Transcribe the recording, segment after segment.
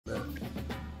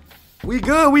We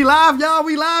good. We live, y'all.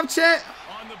 We live, chat.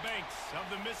 On the banks of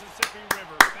the Mississippi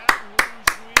River, Baton Rouge,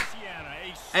 Louisiana.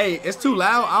 Hey, it's too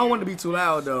loud. I don't want to be too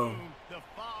loud, though. The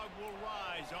fog will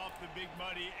rise off the big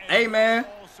muddy. Hey, man.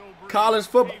 College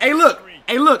football. Hey, look.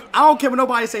 Hey, look. I don't care what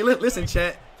nobody say. Listen,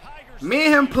 chat. Me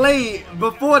and him played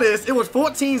before this. It was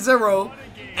 14-0,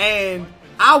 and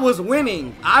I was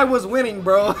winning. I was winning,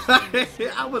 bro.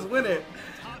 I was winning.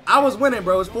 I was winning,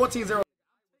 bro. It's 14-0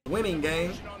 winning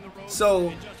game.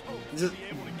 So, just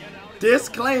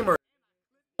disclaimer.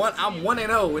 I'm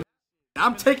 1-0, and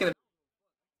I'm taking it.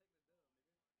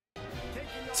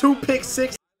 2 pick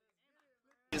 6.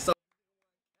 So,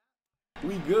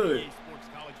 we good.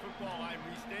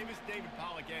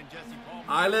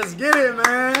 All right, let's get it,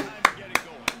 man.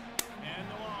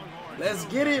 Let's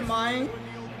get it, man.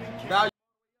 Now,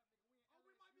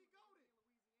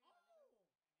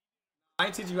 I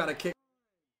ain't teach you how to kick.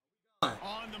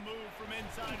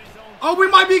 Oh, we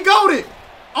might be goated.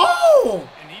 Oh,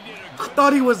 I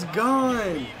thought he was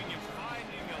gone.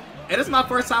 And it's my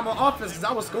first time on offense because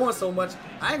I was scoring so much.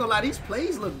 I ain't gonna lie, these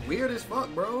plays look weird as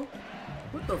fuck, bro.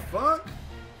 What the fuck?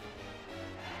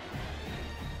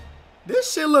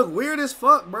 This shit look weird as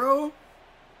fuck, bro.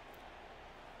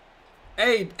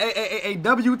 Hey,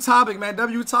 DreDaTopic, man.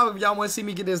 DreDaTopic, if y'all want to see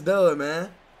me get this dub, man.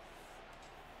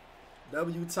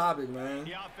 DreDaTopic, man.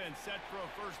 The offense set for a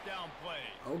first down play.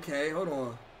 Okay, hold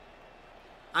on.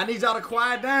 I need y'all to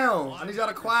quiet down. I need y'all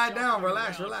to quiet down.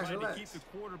 Relax, relax, relax. Keep the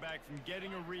quarterback from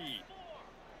getting a read.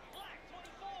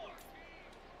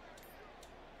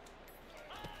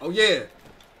 Oh yeah.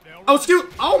 Oh excuse.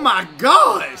 Oh my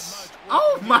gosh.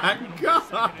 Oh my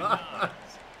gosh.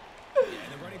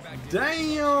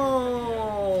 Damn.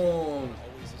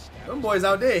 Them boys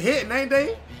out there hitting, ain't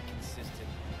they?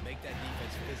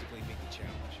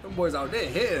 Them boys out there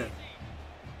hitting.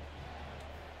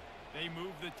 They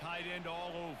move the tight end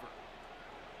all over.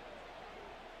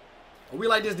 We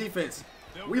like this defense.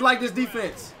 We like this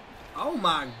defense. Oh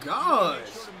my gosh.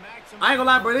 I ain't gonna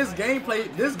lie, bro. This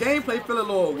gameplay feel a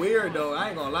little weird though. I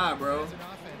ain't gonna lie, bro.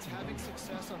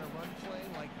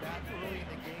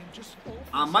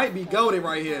 I might be goated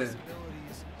right here.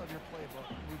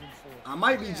 I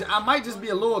might just be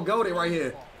a little goated right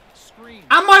here.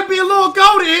 I might be a little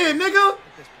goated here, nigga.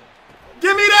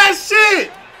 Give me that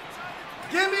shit.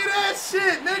 Give me that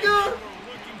shit, nigga.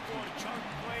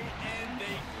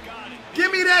 Give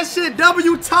me that shit.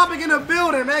 DreDaTopic in the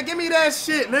building, man. Give me that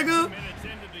shit, nigga.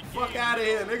 Fuck out of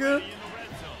here, nigga.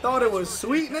 Thought it was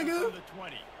sweet, nigga.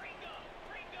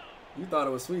 You thought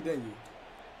it was sweet, didn't you?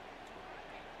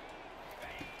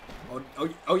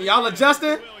 Oh, y'all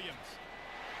adjusting?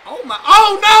 Oh my!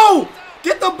 Oh no!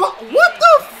 Get the ball! What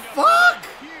the fuck?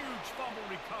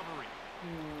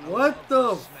 What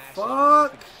the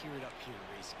fuck?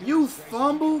 You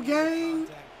fumble, gang?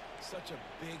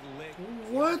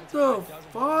 What the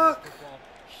fuck?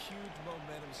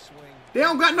 They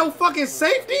don't got no fucking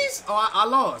safeties? Oh, I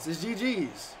lost. It's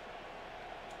GG's.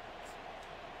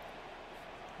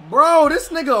 Bro, this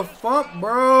nigga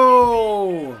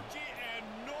bro.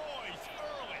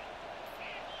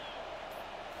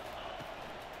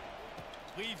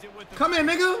 Come in,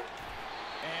 nigga. And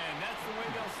that's the way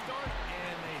they'll start,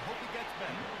 and they hope he gets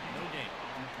better. No game.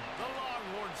 The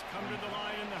Longhorns come to the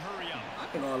line in the hurry up. I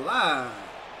ain't gonna lie.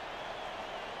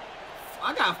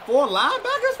 I got 4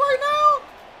 linebackers right now?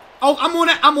 Oh,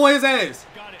 I'm on his ass.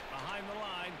 Got it behind the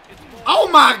line. Oh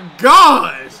my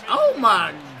gosh. Oh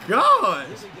my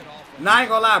gosh. Nah, I ain't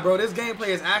gonna lie, bro. This gameplay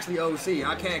is actually OC.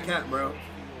 I can't cap, bro.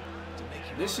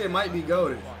 This shit might be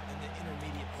goated.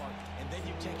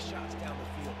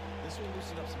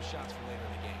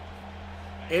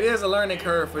 It is a learning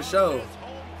curve for sure.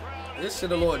 This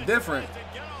shit a little different.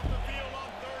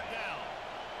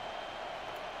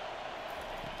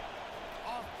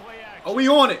 Oh, we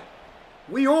on it.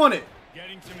 We on it.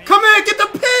 Come in, get the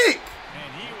pick.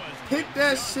 Pick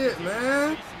that shit,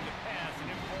 man.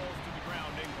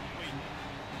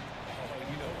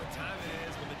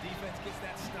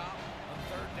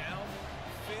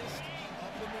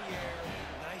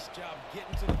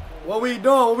 What we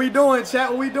doing? What we doing, chat?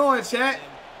 What we doing, chat?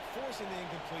 Forcing the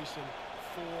incompletion,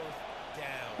 4th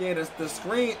down.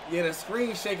 Yeah, the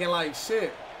screen shaking like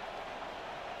shit.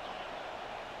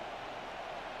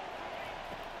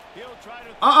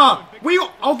 Oh,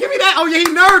 give me that. Oh yeah, he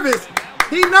nervous.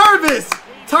 He nervous.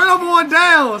 Turnover on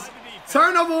downs.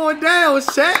 Turnover on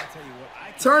downs, chat.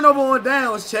 Turnover on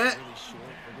downs, chat.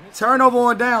 Turnover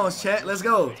on downs, chat. Let's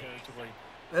go.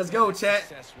 Let's go, chat.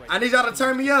 I need y'all to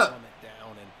turn me up.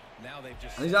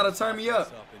 I need y'all to turn me up.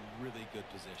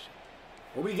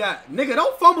 What we got? Nigga,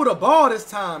 don't fumble the ball this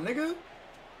time, nigga.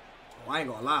 Oh, I ain't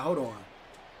gonna lie. Hold on.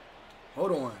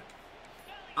 Hold on.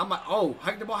 I'm like, oh,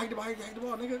 hike the ball, hike the ball, hike the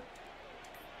ball, nigga.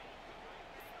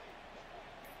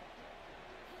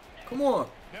 Come on.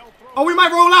 Oh, we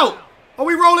might roll out. Oh,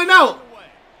 we rolling out.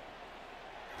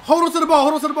 Hold on to the ball,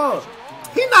 hold on to the ball.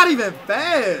 He's not even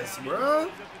fast, bro.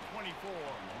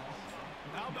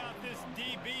 How about this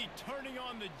DB turning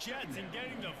on the Jets and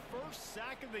getting the first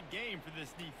sack of the game for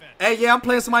this defense? Hey, yeah, I'm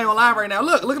playing somebody online right now.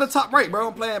 Look at the top right, bro.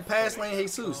 I'm playing pass lane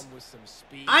Jesus.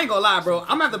 I ain't gonna lie, bro.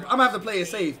 I'm gonna have to play it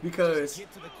safe because.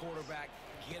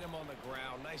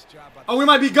 Oh, we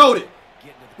might be goated.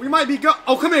 We might be go.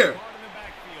 Oh, come here.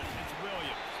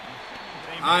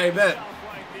 I bet.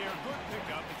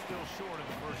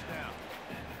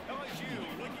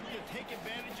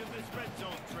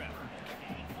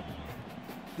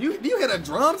 You hear the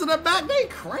drums in the back? They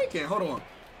cranking. Hold on.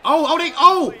 Oh,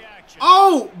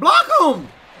 block them.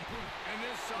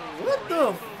 What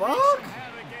the fuck?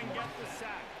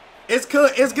 It's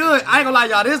good. It's good. I ain't gonna lie,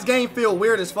 y'all. This game feel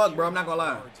weird as fuck, bro. I'm not gonna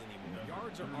lie.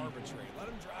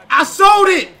 I sold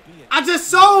it. I just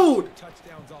sold.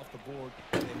 Touchdowns off the board.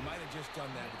 They might have just done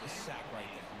that with a sack right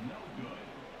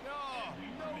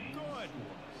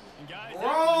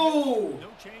Bro.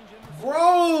 there.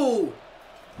 Bro.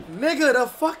 Nigga, the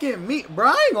fucking meat, bro.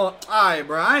 I ain't gonna. Alright,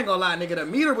 bro. I ain't gonna lie, nigga. The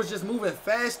meter was just moving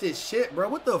fast as shit, bro.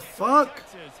 What the fuck?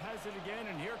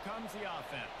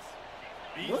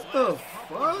 What the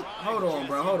fuck? Hold on,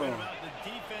 bro. Hold on.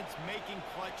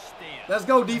 Let's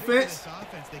go, defense.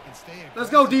 Let's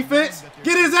go, defense.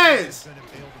 Get his ass.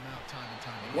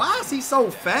 Why is he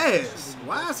so fast?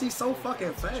 Why is he so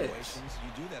fucking fast?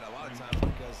 You do that a lot of times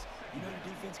because you know the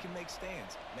defense can make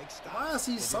stands, make stops. Why is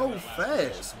he so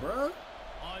fast, bro?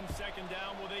 On second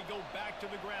down, will they go back to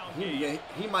the ground game?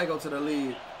 He might go to the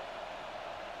lead.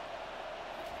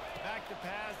 Back to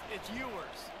pass, it's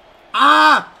yours.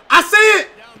 Ah, I see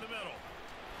it. Down the middle.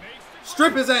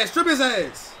 Strip his ass, strip his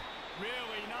ass.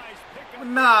 Really nice pickup.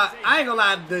 Nah, I ain't gonna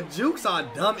lie, the jukes are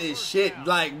dumb as shit.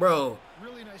 Like, bro.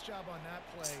 Really nice job on that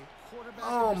play. Quarterback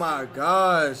Oh my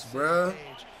gosh, bro.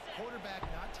 Quarterback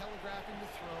not telegraphing the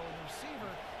throw, and the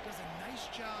receiver does a nice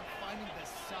job finding the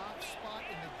soft spot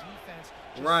in the defense.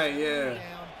 Right, yeah.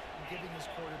 Down and giving his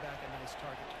quarterback a nice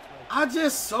target to throw. I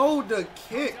just sold the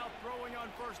kick. Throwing on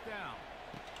first down.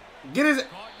 Get his. Caught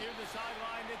near the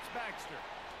sideline, it's Baxter.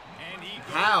 And he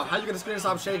How you gonna screen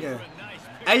stop shaking?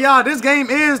 Hey y'all, this game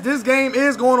is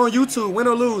going on YouTube. Win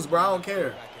or lose, bro. I don't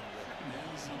care.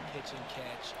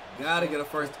 Gotta get a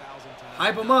first.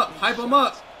 Hype him up. Hype him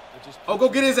up. Oh, go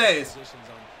get his ass.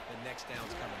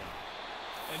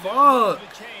 Fuck.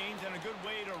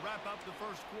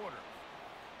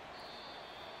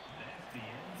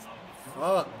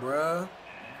 Fuck, bro.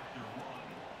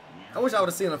 I wish I would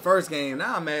have seen the first game.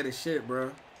 Now I'm mad as shit,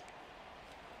 bro.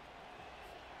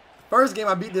 First game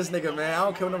I beat this nigga, man. I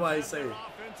don't care what nobody say. All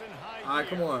right,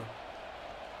 come on.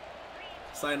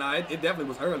 It's like, nah, it definitely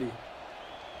was early.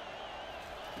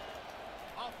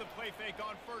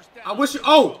 I wish you.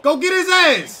 Oh, go get his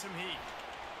ass.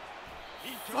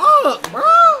 Fuck, bro.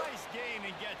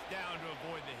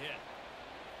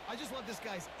 I just love this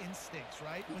guy's instincts,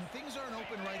 right? When things aren't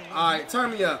open right away. All right,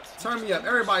 turn me up. Turn me up.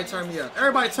 Everybody turn me up.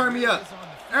 Everybody turn me up.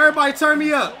 Everybody turn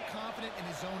me up. So confident in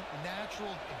his own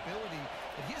natural ability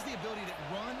that he has the ability to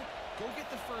run, go get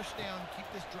the first down, keep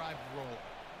this drive rolling.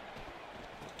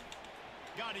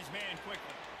 Got his man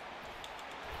quickly.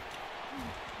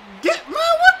 Get,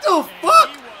 man, what the fuck?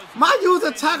 My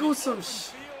user tackled some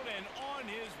shit. And on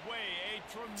his way, a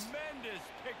tremendous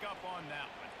pickup on that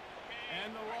one.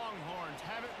 And the Longhorns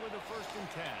have it with a 1st and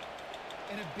 10.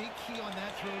 And a big key on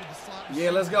that throw to the slot.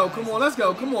 Yeah, let's go. Come on, let's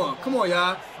go. Come on. Come on,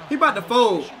 y'all. He about to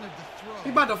fold. He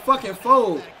about to fucking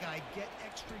fold.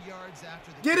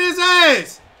 Get his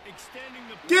ass.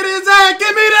 Get his ass.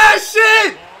 Give me that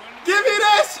shit. Give me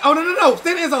that. Oh, no.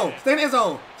 Stay in his zone. Stay in his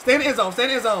zone. Stay in his zone. Stay in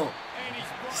his zone.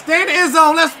 Stay in his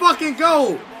zone. Let's fucking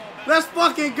go. Let's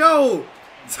fucking go.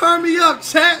 Turn me up,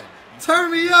 chat.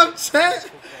 Turn me up, chat.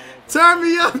 Turn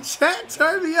me up, chat.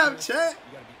 Turn me up, chat.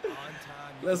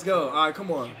 Let's go. All right,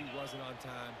 come on.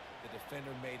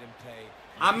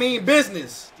 I mean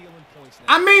business.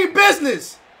 I mean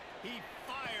business.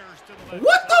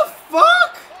 What the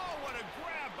fuck?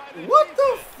 What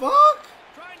the fuck?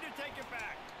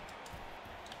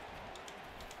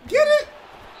 Get it?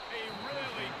 A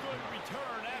really good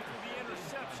return after the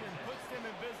interception puts them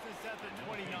in business at the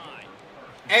 29.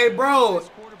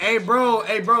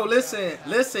 Hey, bro,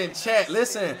 listen, chat,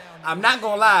 listen. I'm not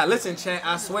gonna lie. Listen, chat,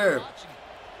 I swear.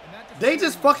 They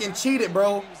just fucking cheated,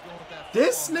 bro.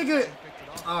 This nigga.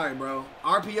 All right, bro.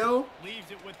 RPO.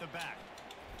 Leaves it with the back.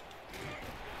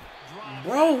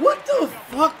 Bro, what the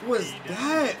fuck was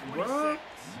that, bro?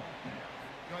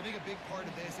 No, I think a big part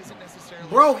of this isn't necessarily.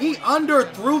 Bro, he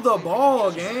underthrew the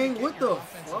ball, gang. What the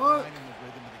fuck?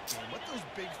 Let those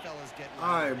big fellas get. All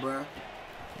right, bro.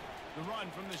 The run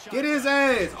from the shot. Get his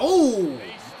ass. Oh.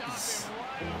 They stop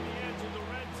him right on the edge of the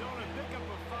red zone and pick up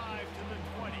a 5 to the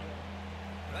 20.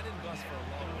 That didn't bust for a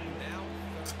long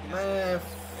one. Now, Man,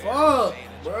 fuck,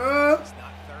 bro. it's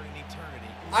not third in eternity.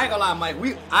 I ain't gonna lie, Mike.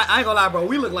 I ain't gonna lie, bro.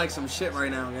 We look like some shit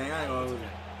right now, gang. I ain't gonna lie.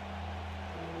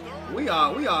 We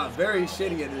are very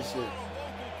shitty at this shit. Vocal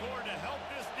cord to help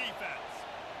this defense.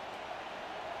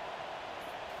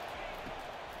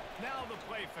 Now the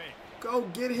play fake. Go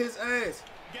get his ass.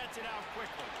 Gets it out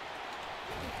quickly.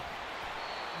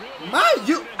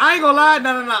 Really I ain't gonna lie,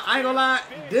 no. I ain't gonna lie.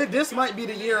 This might be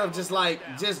the year of just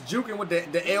juking with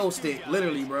the L stick,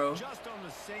 literally, bro. Just on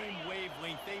the same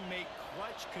wavelength, they make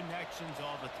clutch connections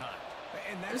all the time.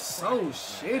 And It's that's so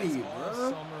practice, man. shitty, That's all bro.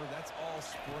 summer, that's all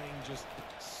spring, just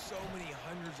so many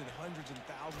hundreds and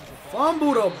thousands of balls.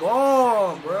 Fumble the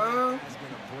ball, bro. Has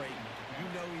been a break. You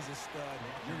know he's a stud.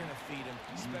 You're gonna feed him,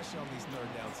 especially on these third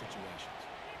down situations.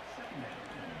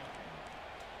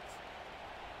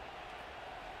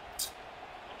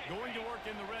 Going to work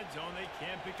in the red zone, they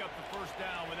can't pick up the first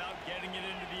down without getting it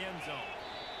into the end zone.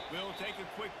 We'll take a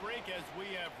quick break as we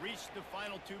have reached the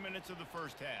final 2 minutes of the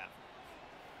first half.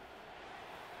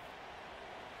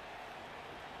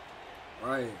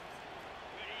 Right.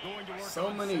 Going to work So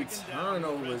on many second down.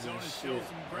 turnovers The red and zone is still shit,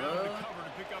 some ground to bruh. cover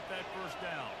to pick up that first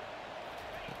down.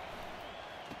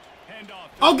 Handoff.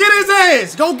 Oh, get his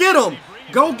ass. Go get him.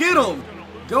 Go get him.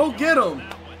 Go get him.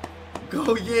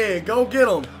 Go, yeah. Go get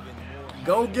him.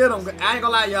 Go get him. I ain't gonna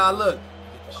lie, y'all. Look.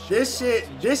 This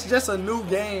just a new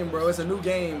game, bro. It's a new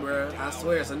game, bro. I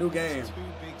swear, it's a new game. Two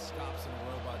big stops in a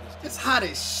row by this It's hot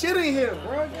as shit in here,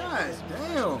 bro. God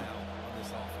damn.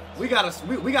 We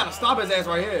gotta stop his ass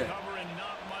right here. Covering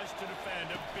not much to defend.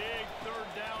 A big third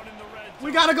down in the red zone.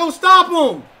 We gotta go stop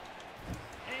him.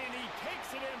 And he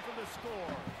takes it in for the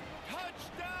score.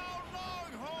 Touchdown,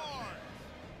 Longhorns!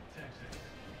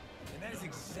 And that is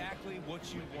exactly what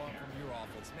you want from your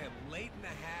offense. Man, late in the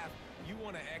half, you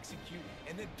want to execute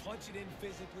and then punch it in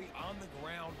physically on the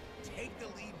ground, take the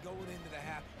lead going into the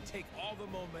half, take all the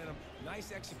momentum.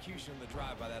 Nice execution on the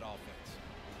drive by that offense.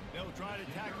 They'll try to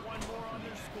tack one more on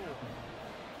their score.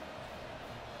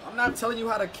 I'm not telling you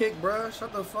how to kick, bro.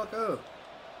 Shut the fuck up.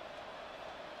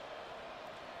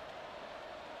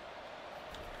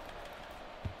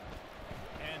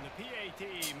 And the PAT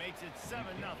makes it 7-0.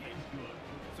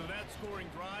 So that scoring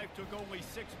drive took only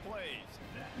 6 plays.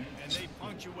 And they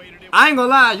punctuated it. I ain't gonna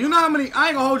lie. You know how many? I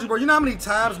ain't gonna hold you, bro. You know how many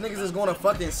times niggas is gonna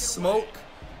fucking smoke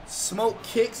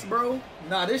kicks, bro?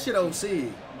 Nah, this shit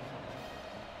OC.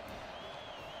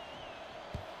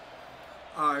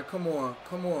 All right, come on.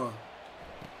 From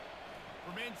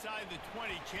inside the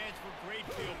 20, chance for great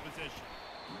field position.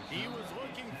 He was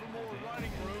looking for more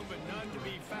running room, but none to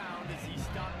be found as he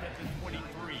stopped at the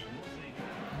 23.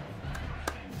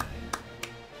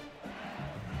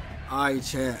 All right,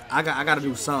 Chad. I gotta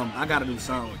do something. I gotta do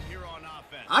something. Here on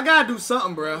offense. I gotta do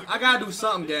something, bro. I gotta do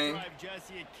something, gang.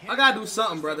 I gotta do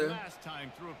something, brother. Last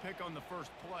time threw a pick on the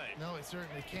first play. No, it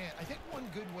certainly can't. I think one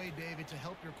good way, David, to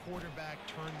help your quarterback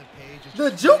turn the page is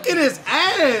The just juke in his let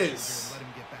ass. him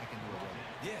get back into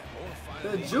it. Yeah, or The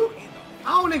finally juke.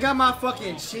 I only got my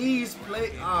fucking cheese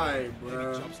plate. All right,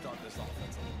 bro. jumpstart this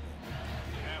offense a little bit.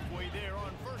 Halfway there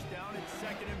on first down, it's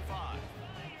 2nd and 5.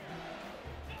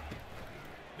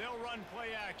 They'll run play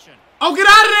action. Oh, get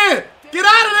out of there! Get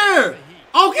out of there!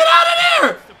 Oh, get out of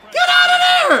there! Get out of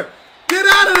there! Get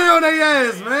out of there on their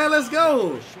ass, man. Let's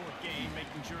go. Short game,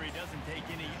 making sure he doesn't take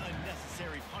any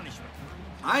unnecessary punishment.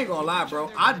 I ain't gonna lie, bro.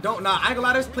 I ain't gonna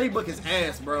lie. This playbook is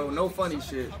ass, bro. No funny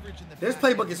shit. This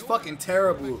playbook is fucking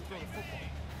terrible.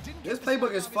 This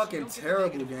playbook is fucking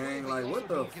terrible, gang. Like, what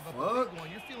the fuck?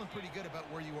 You're feeling pretty good about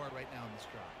where you are right now in this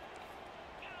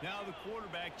drive. Now the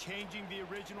quarterback changing the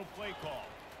original play call.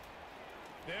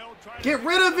 They'll try to Get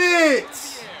rid of it!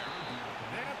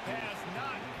 That pass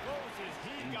not closes.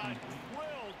 He got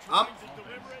drilled trying to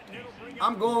deliver it, and it'll bring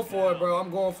I'm going for it, bro. I'm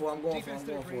going for it. Defense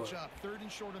did a great job. 3rd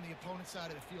and short on the opponent's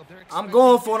side of the field. I'm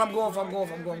going for it. I'm going for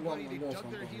it. They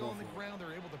dug their heel on the ground.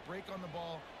 They're able to break on the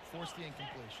ball, force the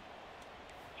incompletion.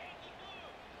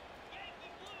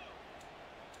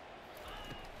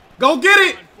 Go get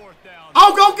it!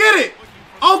 Oh, go get it!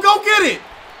 Oh, go get it!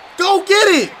 Go get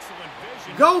it!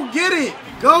 Go get it!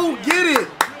 Go get it!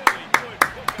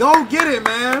 Go get it,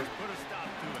 man!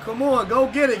 Come on, go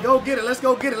get it! Go get it! Let's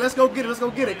go get it! Let's go get it! Let's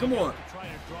go get it! Come on!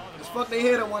 Let's fuck their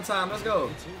head at one time. Let's go.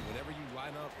 Whenever you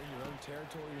line up in your own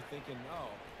territory, you're thinking, oh,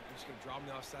 we just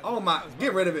Oh my,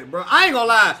 get rid of it, bro. I ain't gonna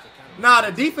lie. Nah,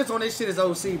 the defense on this shit is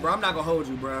OC, bro. I'm not gonna hold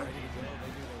you, bro.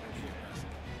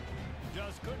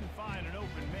 Just couldn't find an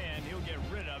open man. He'll get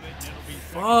rid of it, and it'll be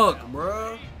Fuck,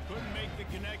 bro. Couldn't make the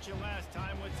connection last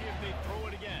time. Let's see if they throw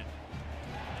it again.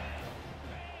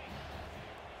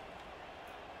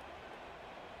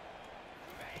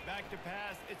 Back to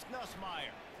pass. It's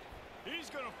Nussmeier. He's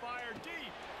going to fire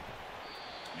deep.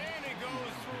 And it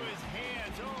goes through his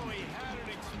hands. Oh, he had an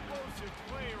explosive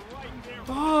play right there.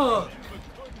 Fuck. But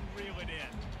couldn't reel it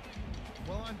in.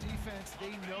 Well, on defense,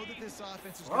 they know that this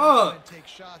offense is going to try and take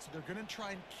shots. They're going to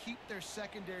try and keep their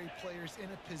secondary players in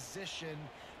a position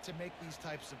to make these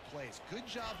types of plays. Good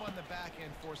job on the back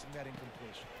end forcing that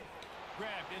incompletion.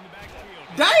 Grabbed in the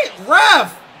backfield. Dang,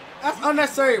 ref! That's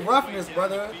unnecessary roughness,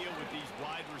 brother. With these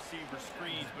wide receiver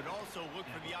screens, but also look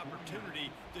for the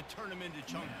opportunity to turn them into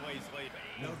chunk plays later.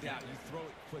 No doubt, you throw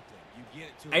it quickly. You get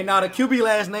it to Hey, now the QB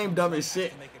last name dumb as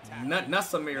shit.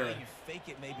 Nussamira. You fake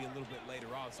it maybe a little bit later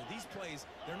on. So these plays,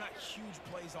 they're not huge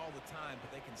plays all the time,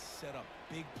 but they can set up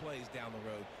big plays down the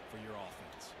road for your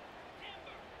offense.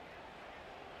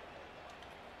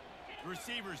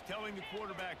 Receivers telling the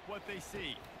quarterback what they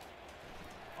see.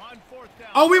 On fourth down.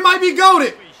 Oh, we might be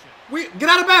goated. We get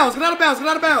out of bounds. Get out of bounds. Get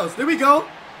out of bounds. There we go.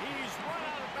 He's run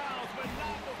out of bounds, but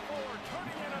not before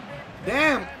turning in a big.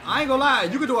 Damn, I ain't gonna lie.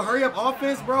 You could do a hurry up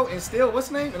offense, bro, and still, what's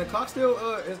the name? And the clock still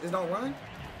is don't run.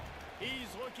 He's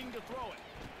looking to throw it.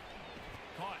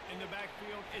 Caught in the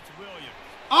backfield. It's Williams.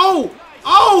 Oh,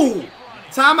 oh!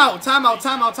 Timeout, timeout,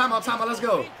 timeout, timeout, timeout. Let's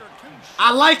go.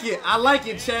 I like it. I like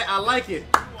it, chat. I like it.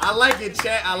 I like it,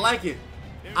 chat. I like it.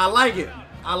 I like it.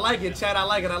 I like it, chat. I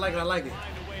like it. I like it. I like it. Find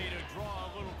a way to draw a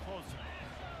little closer.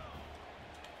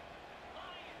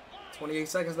 28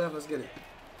 seconds left. Let's get it.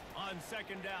 On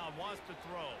second down, wants to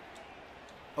throw.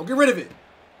 Oh, get rid of it.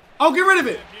 Oh, get rid of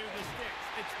it. Near the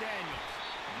sticks. It's Daniels.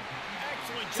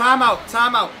 Excellent job.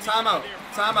 Timeout, timeout,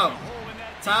 timeout, timeout,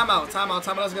 timeout, timeout,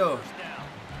 timeout. Let's go.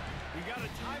 We got a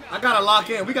timeout. I gotta lock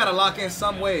in. We gotta lock in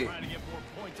some way. Trying to get more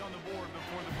points on the board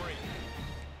before the break.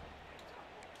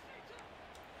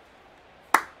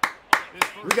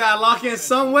 We gotta lock in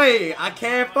some way. I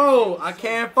can't fold. I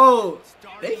can't fold.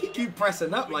 They can keep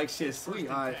pressing up like shit. Sweet.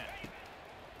 All right.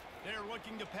 They're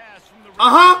looking to pass from the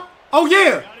Uh-huh. Oh,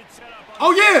 yeah. got it set up on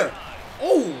Oh, the yeah. outside.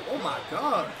 Oh my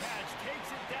God. Patch takes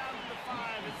it down to the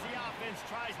 5 as the offense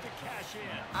tries to cash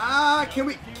in. Ah, can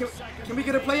we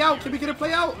get a play out? Can we get a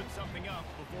play out? Put something up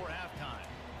before halftime.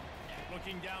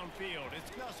 Looking downfield,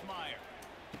 it's Nussmeier.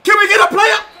 Can we get a play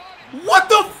out? What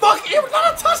the fuck? It was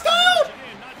not a touchdown.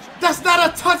 That's not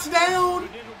a touchdown.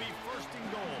 But it'll be first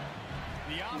and goal.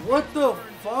 The offense What the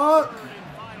fuck? third and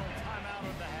final timeout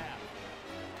of the half.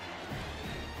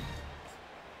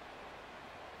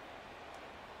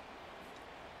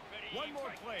 One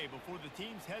more play before the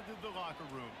teams head to the locker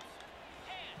rooms.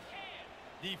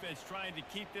 Defense trying to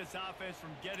keep this offense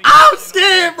from getting. I'm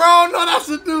scared, bro. No, that's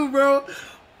a dude, bro.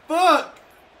 Fuck.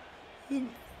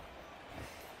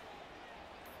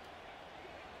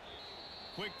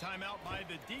 Quick timeout by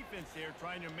the defense there,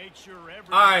 trying to make sure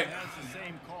everyone right. has the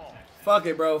same call. Fuck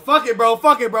it, bro. Fuck it, bro.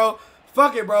 Fuck it, bro.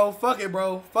 Fuck it, bro. Fuck it,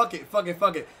 bro. Fuck it. Fuck it.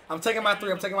 Fuck it. I'm taking my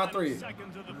 3. I'm taking my 3.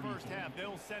 Seconds of the first half,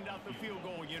 they'll send out the field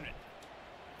goal unit.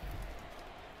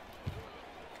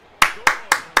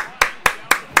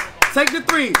 Take the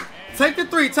 3. Take the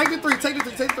 3. Take the 3. Take the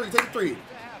 3. Take the 3. Take the 3.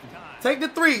 Take the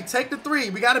 3. Take the 3.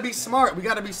 We gotta be smart. We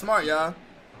gotta be smart, y'all.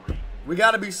 We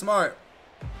gotta be smart.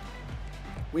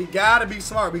 We gotta be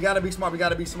smart. We gotta be smart. We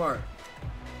gotta be smart.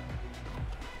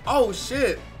 Oh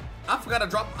shit! I forgot to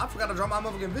drop my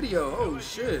motherfucking video. Oh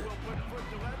shit!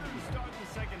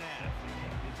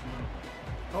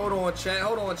 Hold on, chat.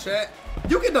 Hold on, chat.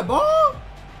 You get the ball?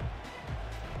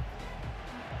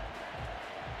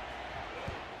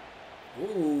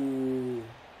 Ooh!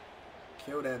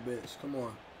 Kill that bitch. Come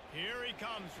on. Here he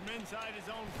comes from inside his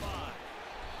own 5.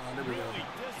 Oh, there we go. Really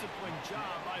disciplined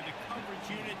job by the coverage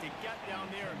unit to get down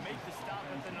there and make the stop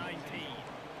at the 19.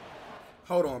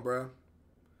 Hold on, bro.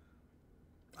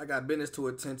 I got business to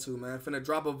attend to, man. Finna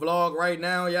drop a vlog right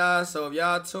now, y'all. So if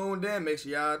y'all tuned in, make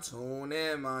sure y'all tune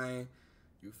in, man.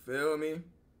 You feel me?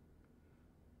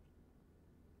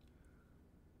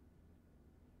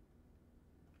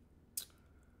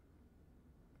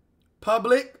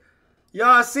 Public.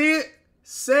 Y'all see it?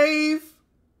 Save.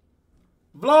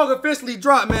 Vlog officially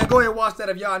dropped, man. Go ahead and watch that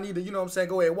if y'all need to. You know what I'm saying?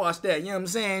 Go ahead and watch that. You know what I'm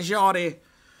saying, shawty?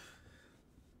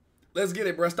 Let's get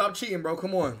it, bro. Stop cheating, bro.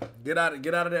 Come on. Get out of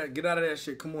that. Get out of that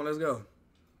shit. Come on, let's go.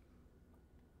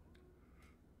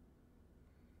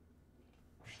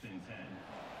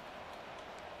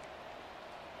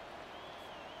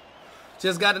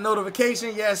 Just got the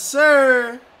notification. Yes,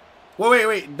 sir.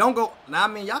 Wait. Don't go. Nah, I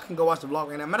mean, y'all can go watch the vlog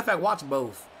right now. Matter of fact, watch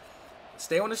both.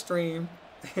 Stay on the stream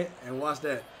and watch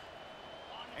that.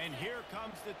 And here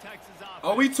comes the Texas offense.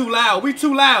 Oh, we too loud. We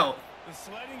too loud. The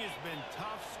sledding has been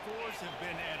tough. Scores have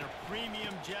been at a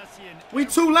premium, Jesse. And We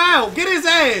too loud. Get his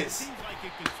ass. seems like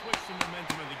it could switch the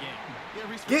momentum of the game.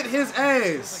 Get his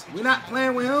ass. We not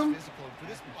playing with him.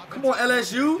 Come on,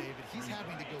 LSU.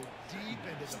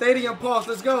 Stadium pulse.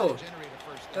 Let's go.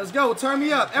 Let's go. Turn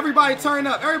me up. Everybody turn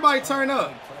up. Everybody turn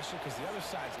up.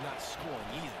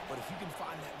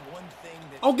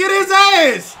 Oh, get his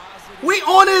ass. We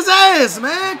on his ass,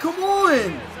 man. Come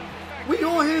on. We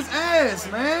on his ass,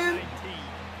 man.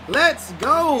 Let's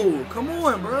go. Come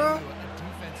on, bro.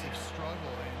 Defensive struggle,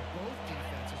 and both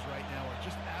defenses right now are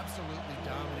just absolutely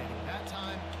dominating. That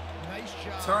time, nice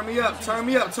job. Turn me up. Turn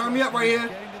me up. Turn me up right here.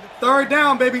 Third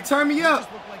down, baby. Turn me up.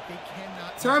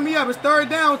 Turn me up. It's third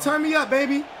down. Turn me up,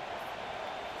 baby. We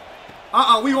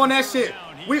on that shit.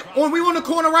 We on the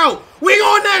corner route. We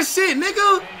on that shit,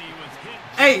 nigga.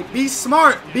 Hey, be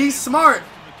smart. Be smart.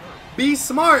 Be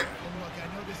smart.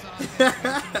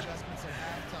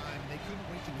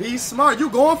 Be smart. You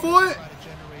going for it?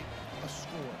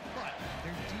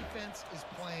 Their defense is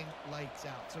playing lights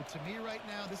out. So to me right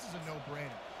now, this is a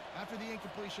no-brainer. After the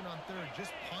incompletion on third,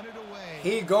 just punt it away.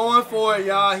 He going for it,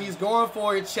 y'all. He's going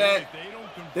for it, chat.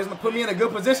 This is gonna put me in a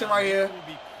good position right here.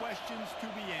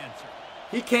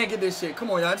 He can't get this shit.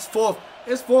 Come on, y'all. It's fourth.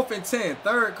 It's 4th and 10.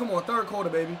 Third. Come on, third quarter,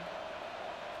 baby.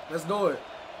 Let's do it.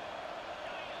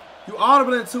 You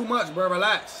audibling too much, bro.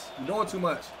 Relax. You're doing too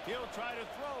much. He'll try to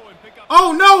throw and pick up.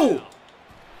 Oh no!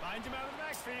 Finds him out of the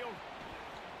backfield.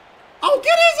 Oh,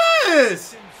 get his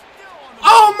ass!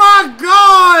 Oh my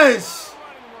gosh!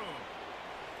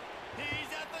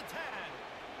 He's at the 10.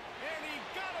 And he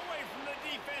got away from the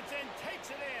defense and takes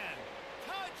it in.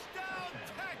 Touchdown,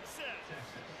 Texas!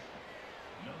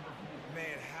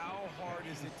 Man, how hard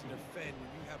is it to defend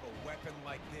when you have a weapon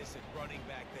like this at running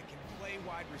back that can play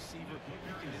wide receiver?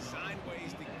 You can design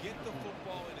ways to get the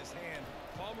football in his hand.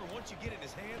 Palmer, once you get it in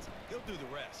his hands, he'll do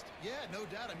the rest. Yeah, no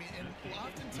doubt. I mean, and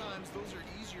oftentimes those are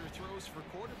easier throws for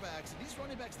quarterbacks. And these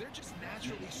running backs, they're just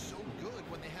naturally so good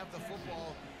when they have the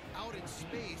football out in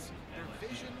space. Their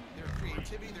vision, their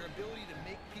creativity, their ability to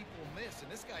make people miss. And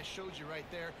this guy showed you right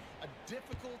there, a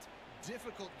difficult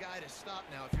guy to stop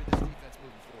now if you're this defense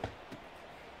moving forward.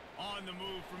 On the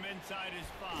move from inside his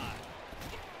 5.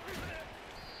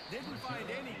 Didn't find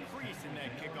any crease in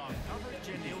that kickoff coverage,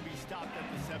 and he'll be stopped at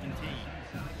the 17.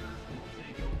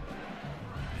 The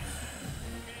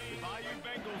Bayou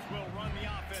Bengals will run the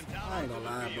offense out. I ain't gonna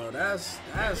lie, bro. That's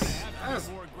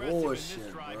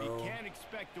bullshit, bro.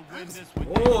 That's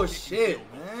bullshit,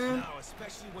 man. No,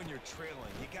 especially when you're trailing.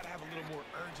 You gotta have a little more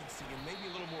urgency and maybe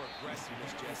a little more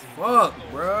aggressiveness, Jesse. Fuck,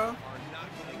 bro. Are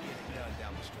not gonna get it done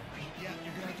down the stretch. Yeah,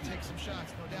 you're gonna have to take some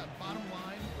shots, no doubt. Bottom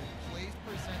line, when plays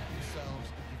present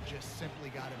themselves, you just simply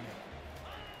gotta make it.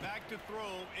 Back to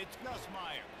throw, it's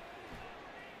Nussmeier.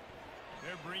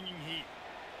 They're bringing heat.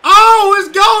 Oh, it's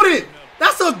goated.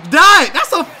 That's a dime.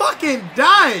 That's a fucking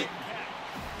dime.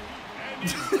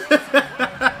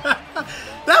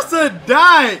 That's a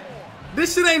dime.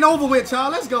 This shit ain't over with,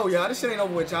 y'all. Let's go, y'all. This shit ain't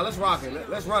over with, y'all. Let's rock it.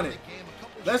 Let's run it.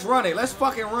 Let's run it. Let's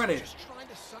fucking run it. Just trying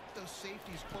to suck those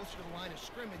safeties closer to the line of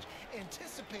scrimmage,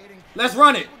 anticipating. Let's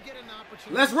run it.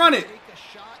 Let's run it.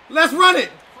 Let's run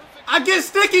it. I get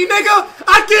sticky, nigga.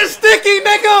 I get sticky,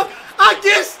 nigga. I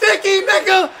get sticky,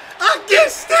 nigga. I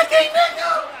get sticky,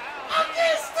 nigga. I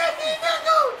get sticky,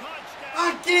 nigga.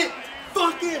 I get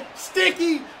fucking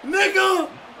sticky, nigga.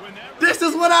 This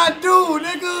is what I do,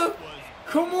 nigga.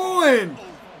 Come on.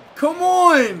 Come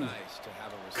on.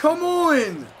 Come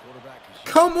on.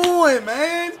 Come on,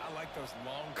 man.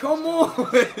 Come on.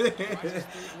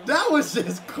 That was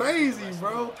just crazy,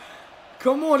 bro.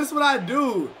 Come on, this is what I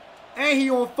do. And he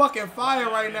on fucking fire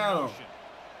right now.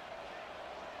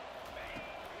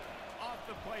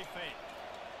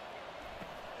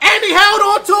 And he held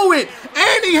on to it.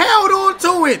 And he held on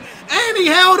to it. And he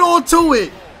held on to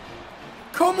it.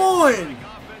 Come on.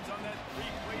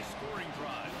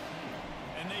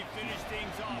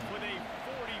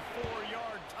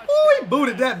 Oh, he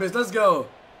booted that bitch. Let's go.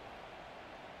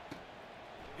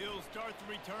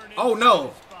 Oh,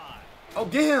 no. Oh,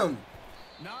 get him.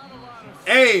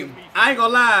 Hey, I ain't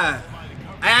gonna lie.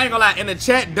 I ain't gonna lie. In the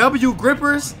chat, W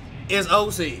Grippers is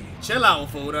OC. Chill out,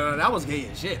 fool. That was gay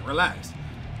as shit. Relax.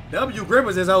 W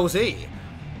Grippers is OC.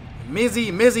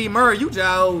 Mizzy Murray, you just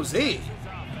OC.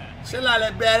 Chill out,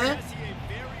 that better.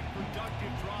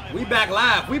 We back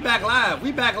live. We back live.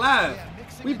 We back live.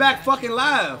 We back fucking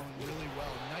live.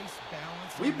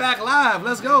 We back live.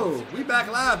 Let's go. We back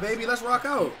live, baby. Let's rock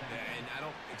out. And I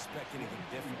don't expect anything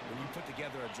different. When you put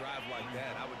together a drive like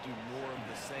that, I would do more of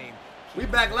the same. We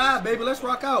back live, baby. Let's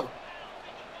rock out.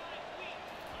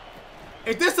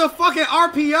 Is this a fucking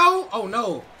RPO? Oh,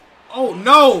 no. Oh,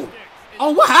 no.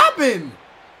 Oh, what happened?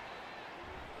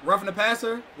 Roughing the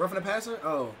passer? Roughing the passer?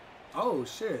 Oh. Oh,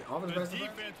 shit. Offensive pass.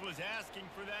 Defense was asking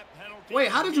for that penalty. Wait,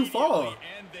 how did you fall?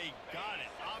 And they got it.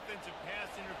 Offensive pass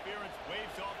interference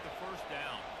waves off the first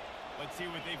down. Let's see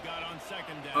what they've got on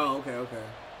second down. Oh, okay, okay.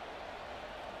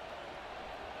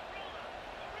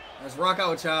 Let's rock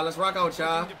out, child. Let's rock out,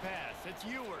 child. It's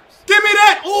yours. Give me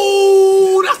that!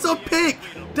 Ooh, that's a pick.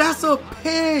 That's a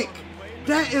pick.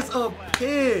 That is a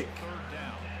pick.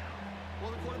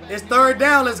 It's third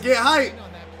down. Let's get hype.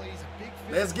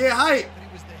 Let's get hype.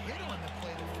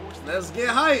 Let's get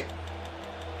hype.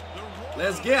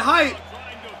 Let's get hype.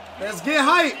 Let's get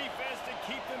hype.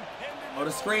 Oh,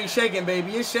 the screen's shaking,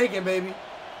 baby. It's shaking, baby.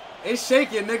 It's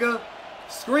shaking, nigga.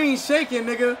 Screen shaking,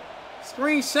 nigga.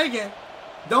 Screen shaking.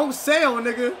 Don't sail,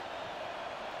 nigga.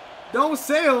 Don't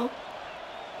sail.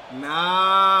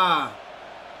 Nah.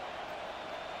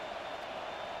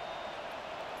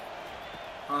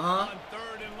 Uh-huh.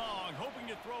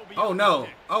 Oh, no.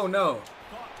 Oh, no.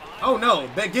 Oh, no.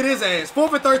 Get his ass.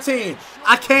 4th and 13.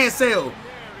 I can't sail.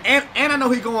 And I know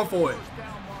he going for it.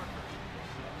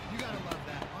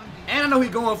 And I know he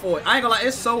going for it. I ain't gonna lie.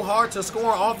 It's so hard to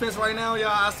score on offense right now, y'all.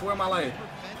 I swear my life.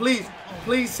 Please,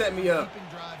 please set me up.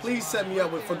 Please set me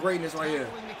up for greatness right here.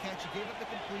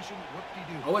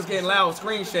 Oh, it's getting loud.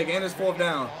 Screen shaking. And it's 4th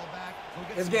down.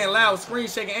 It's getting loud. Screen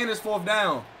shaking. And it's 4th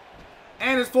down.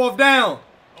 And it's 4th down.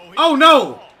 Oh,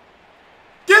 no.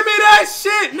 Give me that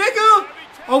shit, nigga.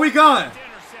 Oh, we gone.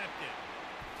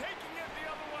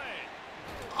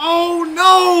 Oh,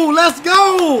 no. Let's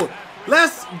go.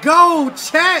 Let's go,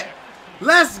 chat.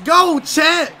 Let's go,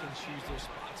 chat.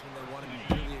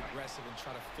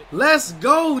 Let's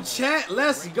go, chat.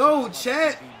 Let's go,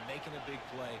 chat.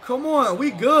 Come on.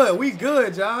 We good. We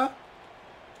good, y'all.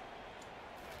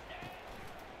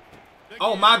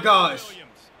 Oh, my gosh.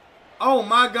 Oh,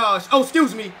 my gosh. Oh,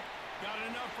 excuse me.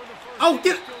 Oh,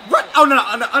 get it. Oh, no,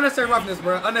 no. Unnecessary roughness,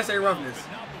 bro. Unnecessary roughness.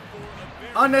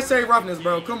 Unnecessary roughness,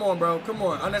 bro. Come on, bro. Come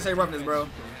on. Unnecessary roughness, bro.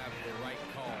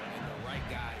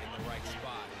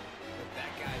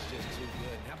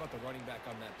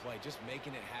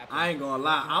 I ain't gonna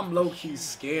lie. I'm low-key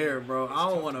scared, bro. I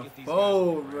don't want to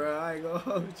fold, bro. I ain't gonna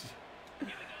hold you.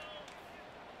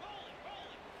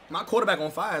 My quarterback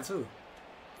on fire, too.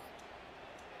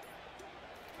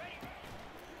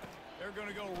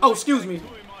 Oh, excuse me.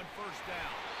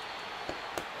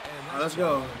 Right, let's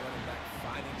go.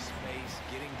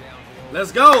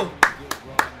 Let's go.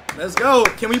 Let's go.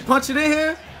 Can we punch it in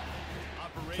here?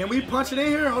 Can we punch it in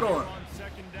here? Hold on.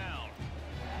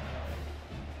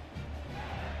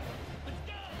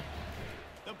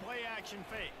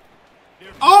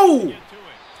 Oh!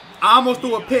 I almost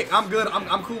threw a pick. I'm good.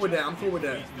 I'm cool with that. I'm cool with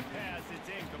that.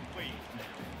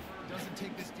 Doesn't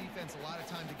take this defense a lot of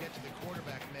time to get to the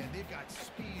quarterback, man. They've got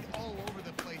speed all over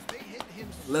the place. They hit him.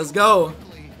 Let's go.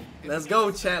 Let's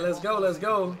go, chat. Let's go. Let's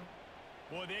go.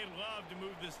 Boy, they'd love to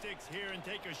move the sticks here and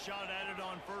take a shot at it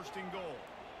on 1st and goal.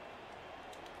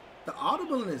 The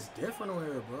audible is different on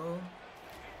here, bro.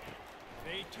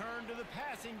 They turn to the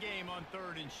passing game on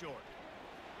 3rd and short.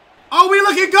 Oh, we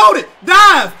looking goated.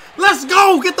 Dive. Let's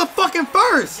go. Get the fucking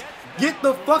first. Get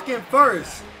the fucking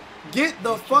first. Get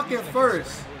the fucking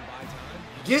first.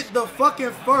 Get the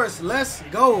fucking first. Let's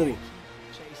go.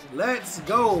 Let's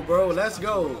go, bro. Let's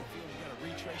go.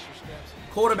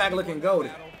 Quarterback looking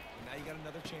goated.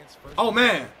 Oh,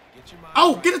 man.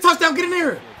 Oh, get the touchdown. Get in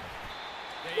there.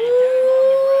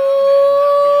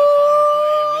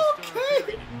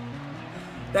 Okay.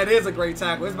 That is a great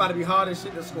tackle. It's about to be hard as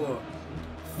shit to score.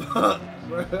 Fuck,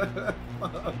 bro.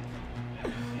 Fuck.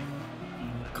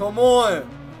 Come on.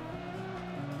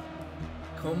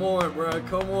 Come on, bro.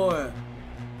 Come on.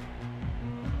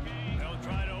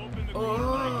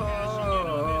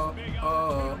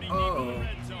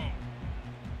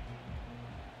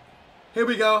 Here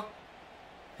we go.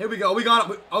 Here we go. We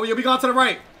gone. Oh yeah, we gone to the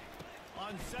right.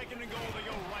 On 2nd and goal, they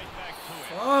go right back to it.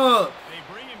 Fuck.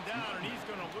 They bring him down, and he's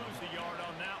going to lose the yard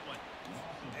on that one.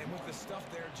 And with the stuff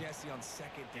there, Jesse, on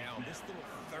 2nd down, this little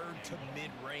 3rd to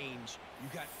mid-range, you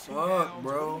got 2 downs.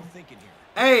 Bro. What are you thinking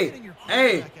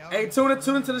here? Hey, tune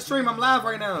into the stream. I'm live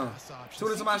right now.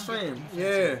 Tune into my stream.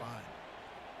 Yeah.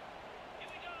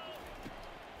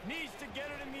 Needs to get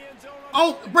it in the end zone.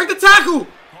 Oh, break the tackle.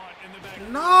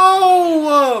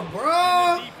 No,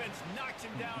 bro. The defense knocks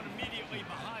him down immediately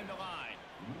behind the line.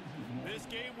 This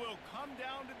game will come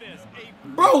down to this.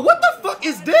 Bro, what the fuck? fuck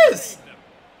is this?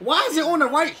 Why is it on the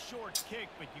right? Short kick,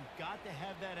 but you've got to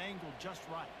have that angle just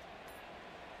right.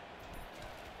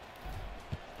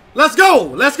 Let's go.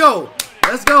 Let's go.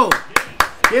 Let's go.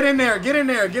 Get in there. Get in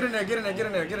there. Get in there. Get in there. Get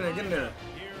in there. Get in there. Get in there.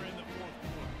 Here in the fourth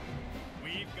quarter.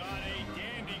 We've got a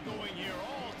dandy going here,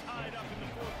 all tied up in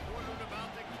the fourth quarter and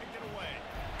about to kick it away.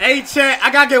 Hey, Chet,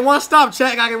 I gotta get one stop,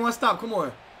 Chet. I gotta get one stop. Come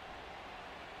on.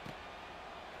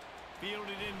 Fielded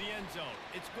in the end zone.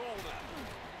 It's Golden.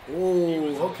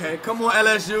 Ooh, okay. Come on,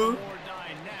 LSU. More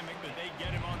dynamic, but they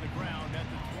get him on the ground at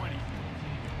the 20.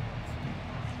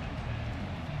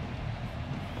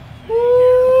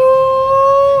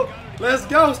 Woo! Let's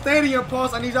go. Stadium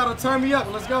pulse. I need y'all to turn me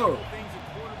up. Let's go.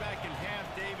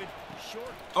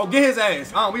 Oh, get his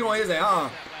ass. We want his ass.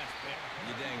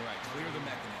 You're dang right. Clear the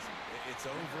mechanism. It's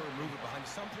over. Move it behind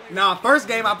some players. Nah, first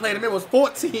game I played him, it was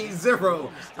 14-0.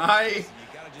 All right,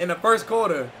 in the first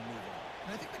quarter.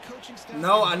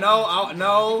 No, I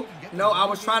know. No, I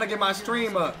was trying to get my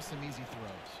stream up.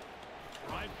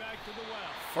 Right back to the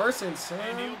well. First and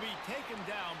And 10. he'll be taken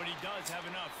down, but he does have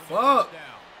enough for the Fuck. first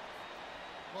down.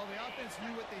 Well, the offense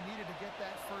knew what they needed to get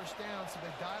that first down, so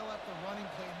they dial up the running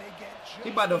play, and they get just He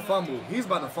about to enough fumble. to He's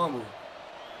about to fumble.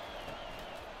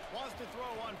 Wants to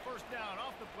throw on first down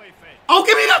off the play fake. Oh,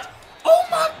 give me that. Oh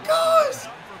my gosh.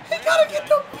 He gotta get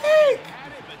the pick.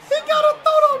 He gotta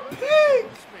throw the pick.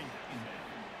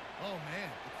 Oh, man,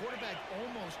 the quarterback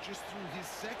almost just threw his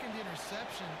second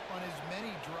interception on as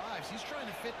many drives. He's trying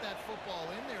to fit that football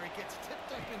in there. It gets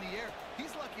tipped up in the air.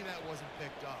 He's lucky that wasn't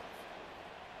picked up.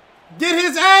 Get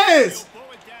his ass. Throw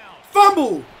it down.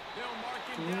 Fumble. They'll mark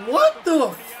him down What at the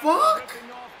 40 after fuck?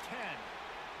 ripping off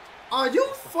 10. Are you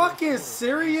fucking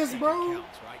serious, bro?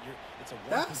 Counts, right? It's a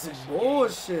That's one-possession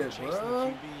bullshit, game. Chasing bro.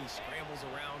 the QB, scrambles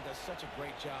around, does such a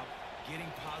great job getting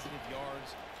positive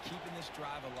yards, keeping this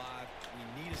drive alive. We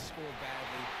need to score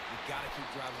badly. We got to keep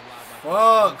drives alive.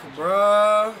 Fuck,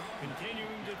 bro.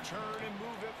 Continuing to turn and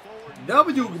move it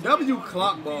forward. W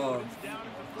clock ball.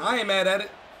 I ain't mad at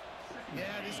it. Yeah,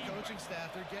 this coaching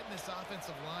staff, they're getting this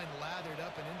offensive line lathered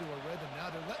up and into a rhythm. Now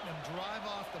they're letting them drive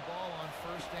off the ball on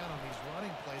first down on these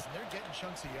running plays, and they're getting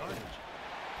chunks of yardage.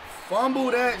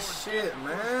 Fumble that shit,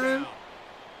 man.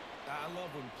 I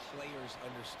love when players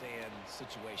understand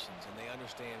situations and they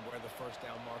understand where the first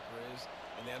down marker is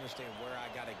and they understand where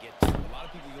I got to get to. A lot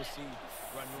of people you'll see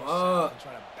run north south and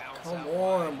try to bounce Come out on,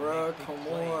 wide and bro. make big Come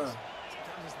plays. on.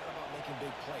 Sometimes it's not about making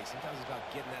big plays. Sometimes it's about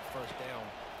getting that first down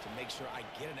to make sure I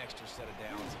get an extra set of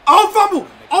downs. Oh, fumble.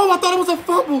 Oh, I thought it was a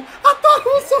fumble. I thought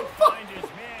it was a Find fumble. his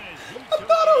man as he I took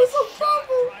thought it was a shot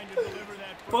fumble. trying to deliver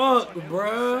that first Fuck, one. It was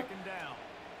bruh. second down.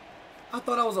 I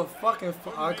thought that was a fucking.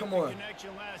 All right, come Couldn't on. make the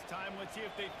connection last time. Let's see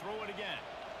if they throw it again.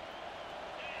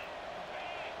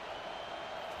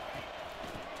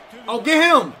 To the Oh, right get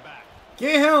him. back.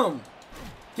 Get him.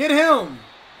 Get him.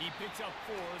 He picks up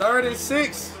 4. Third and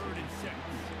 6. 3rd and 6.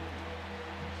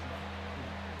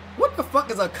 What the fuck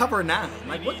is a cover 9?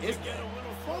 Like, what They need is to get that? a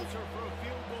little closer for a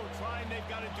field goal try, and they've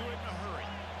got to do it in a hurry.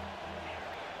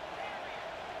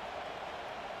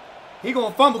 He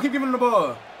gonna fumble. Keep giving him the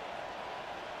ball.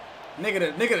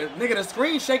 Nigga, the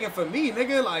screen shaking for me,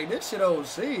 nigga. Like, this shit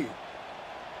OC.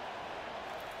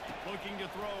 Looking to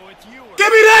throw, it's Ewers. Give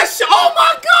me that shit. Oh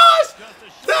my gosh.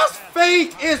 That's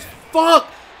fake as fuck.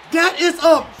 That is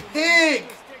a pig.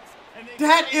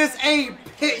 That is a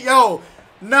pig. Yo,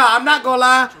 nah, I'm not gonna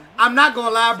lie. I'm not gonna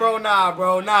lie, bro. Nah,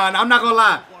 bro. Nah, I'm not gonna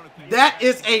lie. That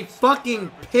is a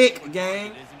fucking pick,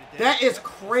 gang. That is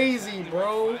crazy,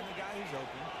 bro.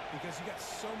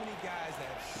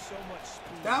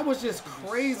 That was just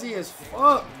crazy as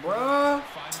fuck, bruh.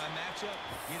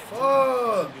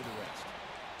 Fuck.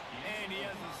 And he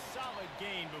has a solid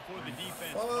gain before the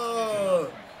defense.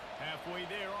 Fuck. Halfway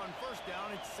there on first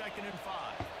down, it's 2nd and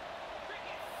 5.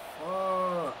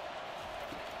 Fuck.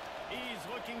 He's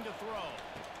looking to throw.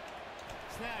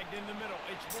 Snagged in the middle.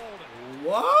 It's Bolden.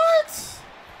 What?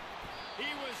 He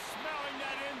was smelling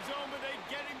that end zone, but they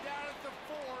get him down at the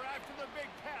 4 after the big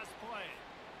pass play.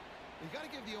 You got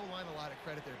to give the O-line a lot of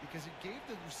credit there because it gave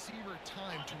the receiver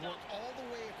time to work all the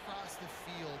way across the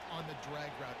field on the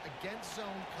drag route against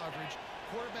zone coverage.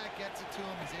 Quarterback gets it to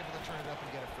him. He's able to turn it up and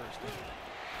get a first down.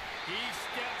 He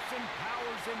steps and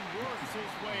powers and works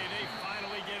his way. They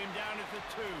finally get him down at the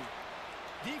 2.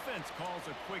 Defense calls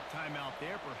a quick timeout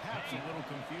there. Perhaps a little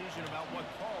confusion about what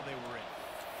call they were in.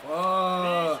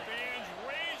 Fuck. These fans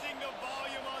raising the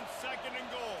volume on 2nd and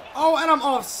goal. Oh, and I'm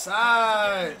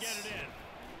offside. Get it in.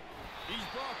 He's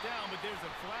brought down, but there's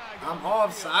a flag. I'm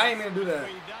offside. I ain't mean to do that.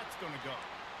 That's going to go.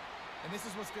 And this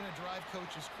is what's going to drive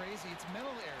coaches crazy. It's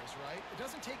mental errors, right? It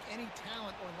doesn't take any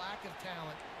talent or lack of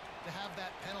talent to have that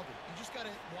penalty. You just got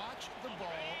to watch the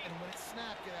ball, and when it's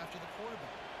snapped, get after the quarterback.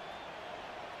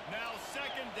 Now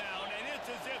second down, and it's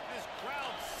as if this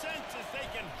crowd senses they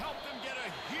can help them get a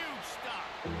huge stop.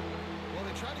 Well,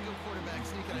 they try to go quarterback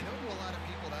sneak, and I know to a lot of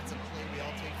people that's a play we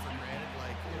all take for granted.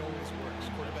 Like, it always works.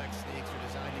 Quarterback sneaks are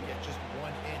designed to get just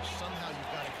 1 inch. Somehow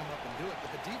you've got to come up and do it.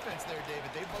 But the defense there, David,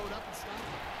 they bowed up and stopped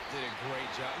it. Did a great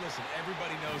job. Listen,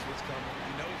 everybody knows what's coming.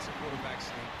 You know it's a quarterback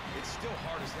sneak. It's still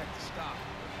hard as heck to stop.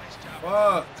 Nice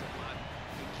job.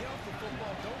 Get off the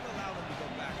football. Don't allow them to go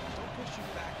backwards. Don't push you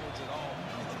backwards at all.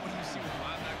 And then what do you see with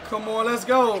linebackers? Come on, let's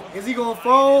go. Is he going to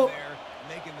fold?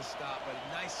 Making the stop, but a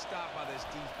nice stop by this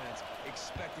defense,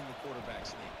 expecting the quarterback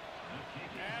sneak.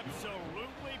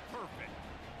 Absolutely perfect.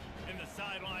 And the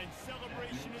sideline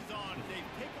celebration is on as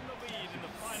they've taken the lead in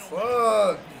the final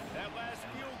minute. That last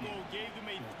field goal gave them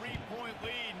a 3-point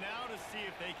lead. Now to see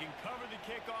if they can cover the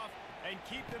kickoff and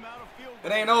keep them out of field goal.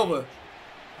 It ain't over.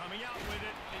 Coming out with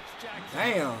it, it's Jackson.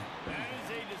 Damn. That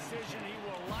is a decision he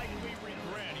will likely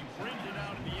regret. He brings it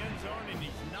out of the end zone and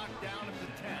he's knocked down at the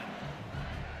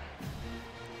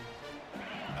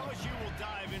 10. LSU will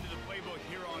dive into the playbook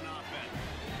here on offense.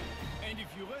 And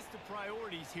if you list the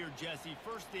priorities here, Jesse,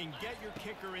 first thing, get your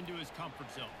kicker into his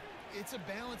comfort zone. It's a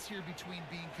balance here between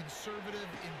being conservative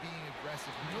and being aggressive.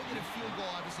 We know that a field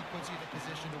goal obviously puts you in a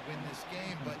position to win this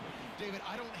game, but, David,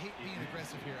 I don't hate being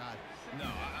aggressive here either. No,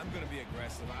 I'm going to be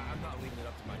aggressive. I'm not leaving it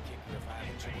up to my kicker if I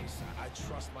have a choice. I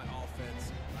trust my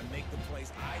offense. I make the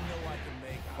plays I know I can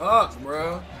make.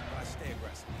 Bro. But I stay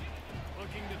aggressive.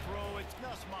 Looking to throw, it's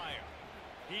Nussmeier.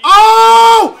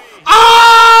 Oh!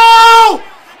 Oh!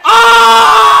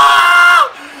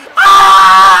 Oh! Oh!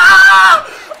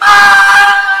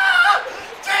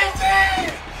 JT!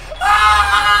 Oh!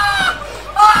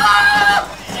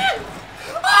 Shit!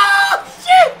 Oh,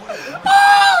 shit!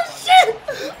 Oh, shit!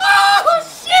 Oh,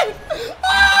 shit!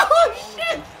 Oh,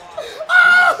 shit!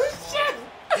 Oh, shit!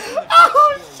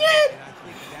 Oh, shit!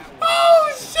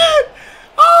 Oh, shit!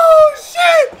 Oh,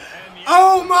 shit!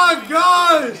 Oh, my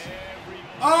gosh!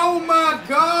 Oh, my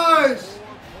gosh!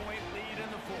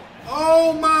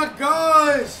 Oh, my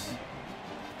gosh!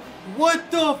 What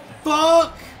the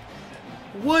fuck?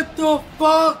 What the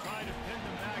fuck?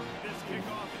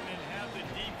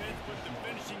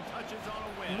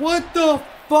 What the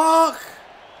fuck?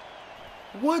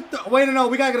 What the? Wait, no,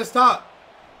 we gotta get a stop.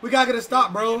 We gotta get a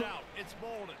stop, bro.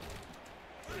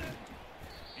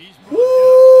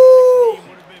 Woo!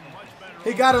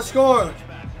 He got a score.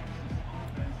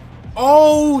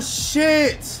 Oh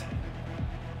shit!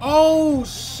 Oh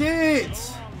shit!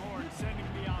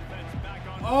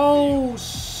 Oh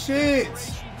shit!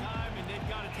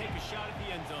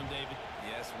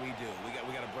 Yes, we do. We got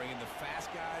to bring in the fast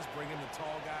guys, bring in the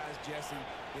tall guys. Jesse,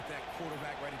 get that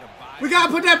quarterback ready to buy. We gotta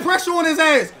put that pressure on his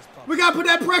ass. We gotta put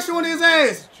that pressure on his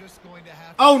ass.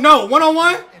 Oh no,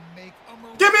 1-on-1.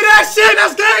 Give me that shit.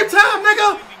 That's game time,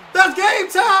 nigga. That's game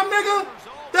time, nigga.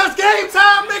 That's game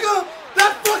time, nigga.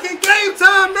 That's fucking game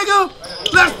time, nigga.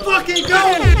 Let's fucking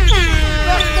go.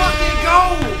 Let's fucking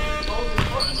go.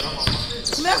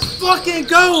 Let's fucking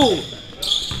go.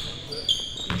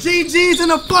 GG's in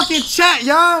the fucking chat,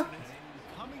 y'all.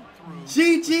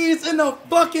 GG's in the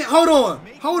fucking. Hold on.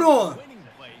 Hold on.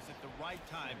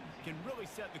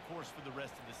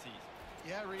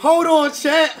 Hold on,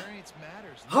 chat.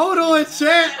 Hold on,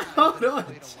 chat. Hold on,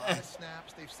 chat.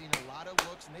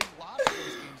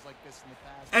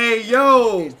 Hey,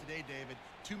 yo.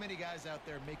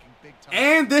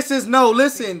 And this is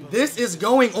listen, this is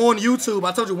going on YouTube.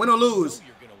 I told you, win or lose.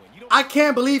 I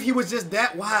can't believe he was just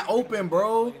that wide open,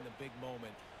 bro.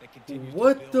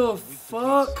 What the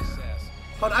fuck?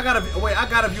 Hold on, I gotta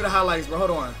view the highlights, bro.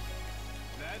 Hold on.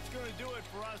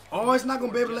 Oh, it's not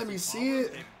gonna be able to let me see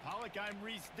it. I'm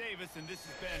Reese Davis, and this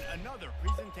has been another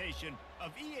presentation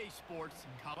of EA Sports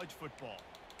College Football.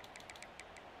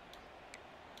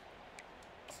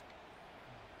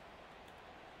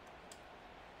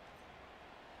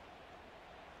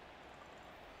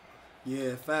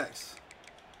 Yeah, facts.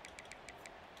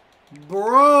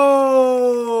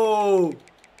 Bro,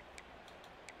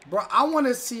 I want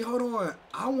to see. Hold on.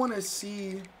 I want to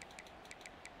see.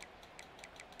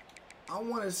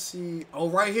 Oh,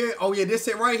 right here. Oh, yeah, this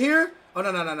it right here. Oh,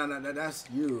 no. That's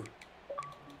you.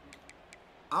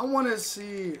 I want to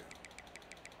see.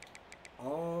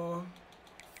 Oh,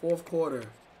 fourth quarter.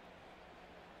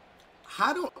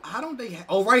 How don't they?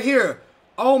 Oh, right here.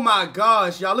 Oh my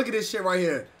gosh, y'all, look at this shit right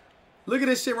here. Look at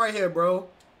this shit right here, bro.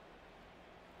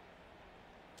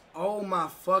 Oh my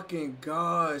fucking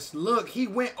gosh. Look, he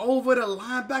went over the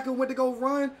linebacker, went to go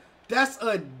run. That's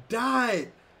a dot.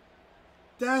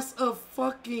 That's a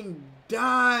fucking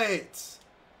dot.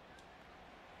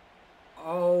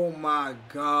 Oh my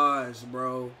gosh,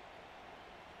 bro.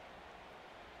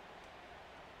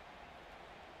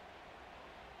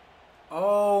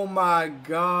 Oh my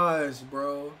gosh,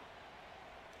 bro.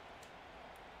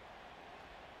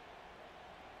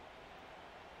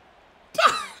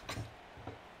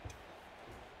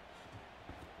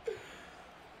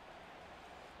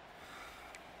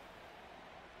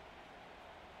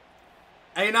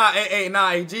 Hey,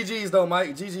 GG's though,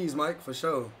 Mike. GG's, Mike, for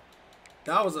sure.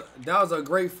 That was a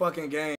great fucking game.